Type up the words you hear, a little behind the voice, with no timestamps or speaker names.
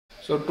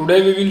So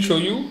today we will show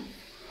you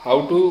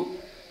how to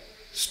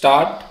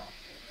start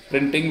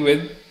printing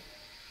with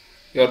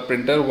your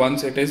printer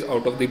once it is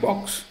out of the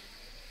box.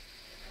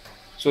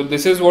 So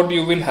this is what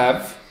you will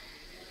have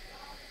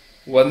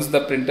once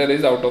the printer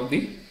is out of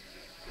the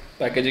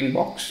packaging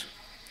box.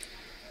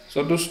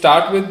 So to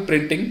start with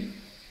printing,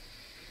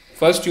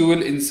 first you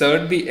will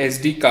insert the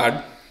SD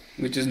card,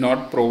 which is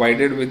not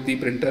provided with the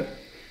printer.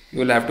 You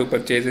will have to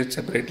purchase it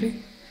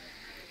separately.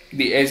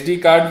 The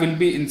SD card will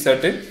be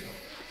inserted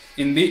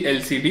in the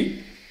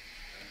LCD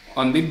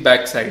on the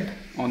back side,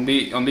 on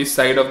the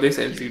side of this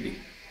LCD.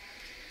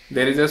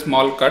 There is a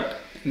small cut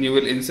and you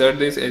will insert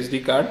this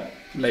SD card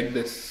like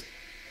this.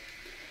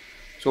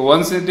 So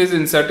once it is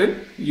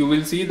inserted, you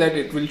will see that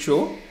it will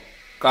show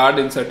card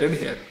inserted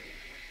here.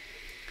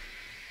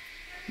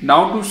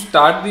 Now to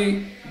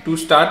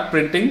start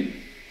printing,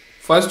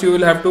 first you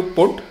will have to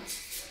put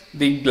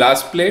the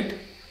glass plate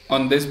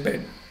on this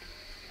bed.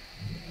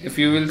 If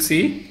you will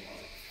see,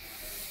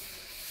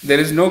 there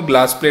is no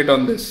glass plate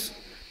on this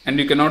and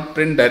you cannot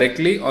print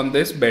directly on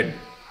this bed.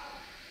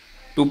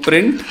 To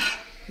print,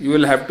 you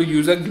will have to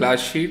use a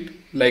glass sheet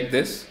like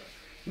this,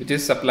 which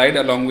is supplied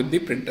along with the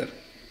printer.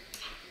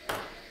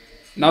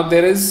 Now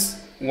there is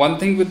one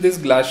thing with this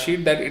glass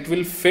sheet, that it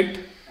will fit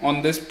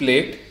on this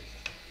plate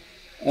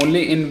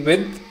only in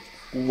with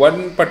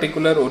one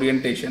particular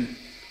orientation.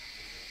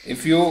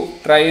 If you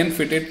try and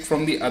fit it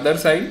from the other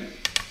side,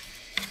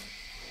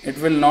 it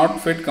will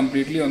not fit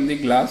completely on the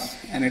glass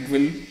and it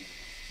will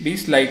be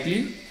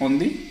slightly on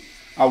the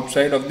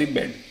outside of the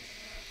bed.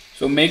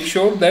 So make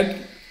sure that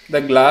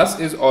the glass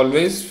is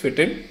always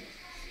fitted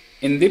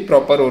in the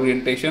proper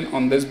orientation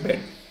on this bed,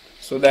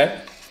 so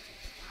that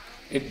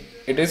it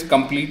is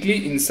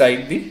completely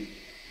inside the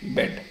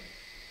bed.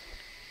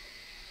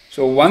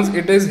 So once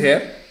it is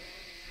here,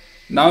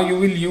 now you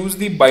will use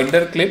the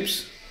binder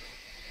clips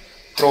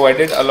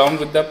provided along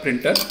with the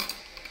printer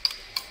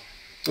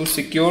to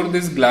secure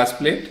this glass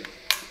plate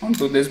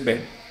onto this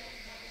bed.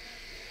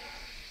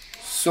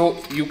 So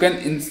you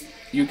can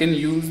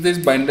use these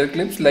binder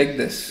clips like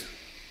this.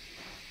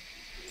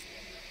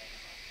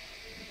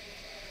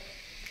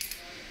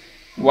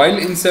 While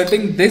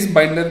inserting this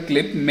binder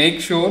clip,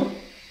 make sure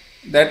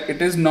that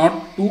it is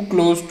not too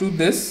close to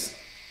this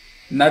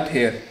nut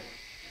here,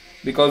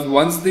 because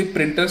once the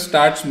printer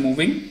starts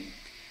moving,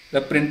 the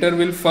printer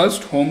will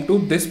first home to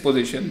this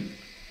position,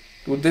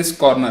 to this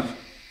corner.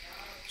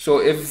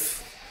 So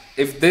if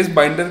this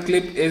binder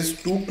clip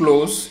is too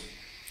close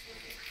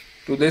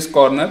to this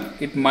corner,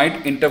 it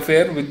might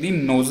interfere with the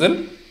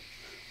nozzle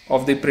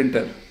of the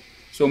printer.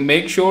 So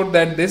make sure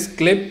that this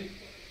clip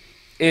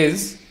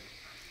is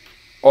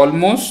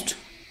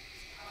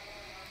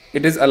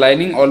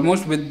aligning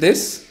almost with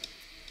this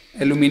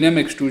aluminum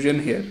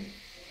extrusion here,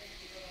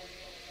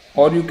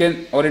 or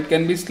it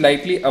can be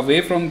slightly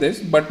away from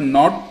this but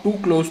not too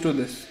close to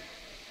this.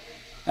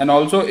 And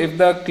also,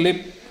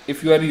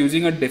 if you are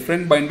using a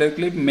different binder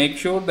clip, make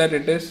sure that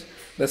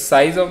the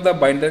size of the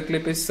binder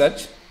clip is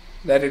such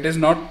that it is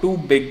not too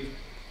big,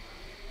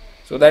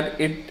 so that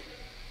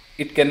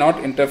it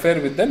cannot interfere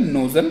with the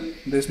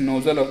this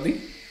nozzle of the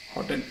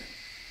hot end.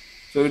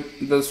 So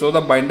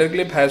the binder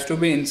clip has to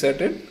be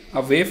inserted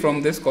away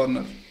from this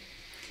corner.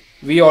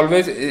 We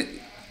always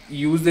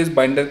use this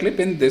binder clip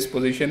in this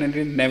position and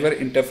it never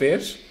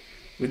interferes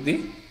with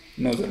the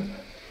nozzle.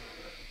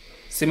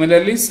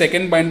 Similarly,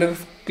 second binder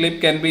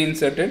clip can be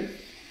inserted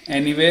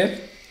anywhere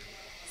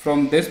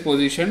from this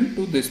position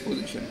to this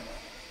position.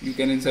 You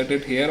can insert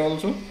it here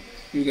also,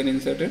 you can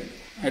insert it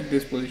at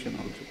this position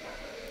also.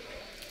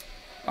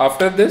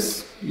 After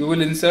this, you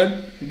will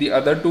insert the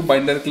other two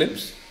binder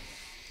clips.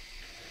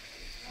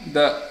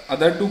 The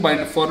other two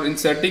for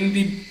inserting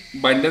the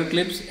binder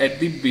clips at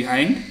the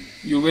behind,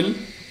 you will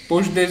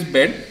push this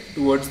bed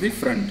towards the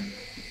front.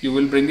 You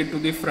will bring it to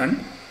the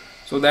front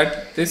so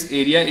that this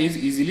area is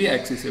easily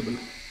accessible,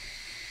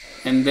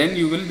 and then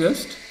you will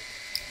just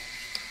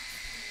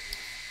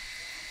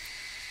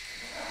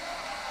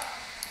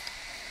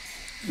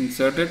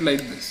insert it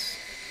like this.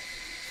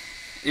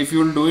 If you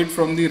will do it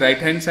from the right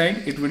hand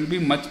side, it will be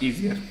much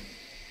easier.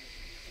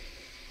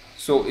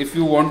 So if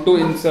you want to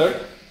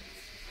insert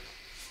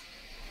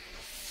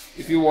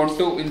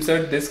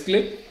this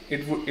clip,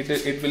 it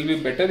will be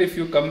better if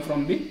you come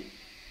from the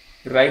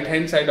right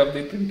hand side of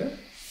the printer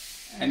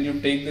and you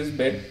take this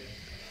bed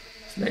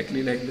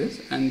slightly like this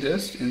and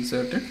just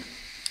insert it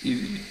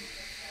easily.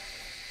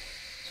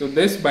 So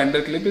this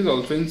binder clip is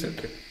also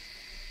inserted.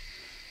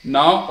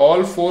 Now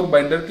all four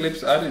binder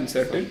clips are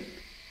inserted.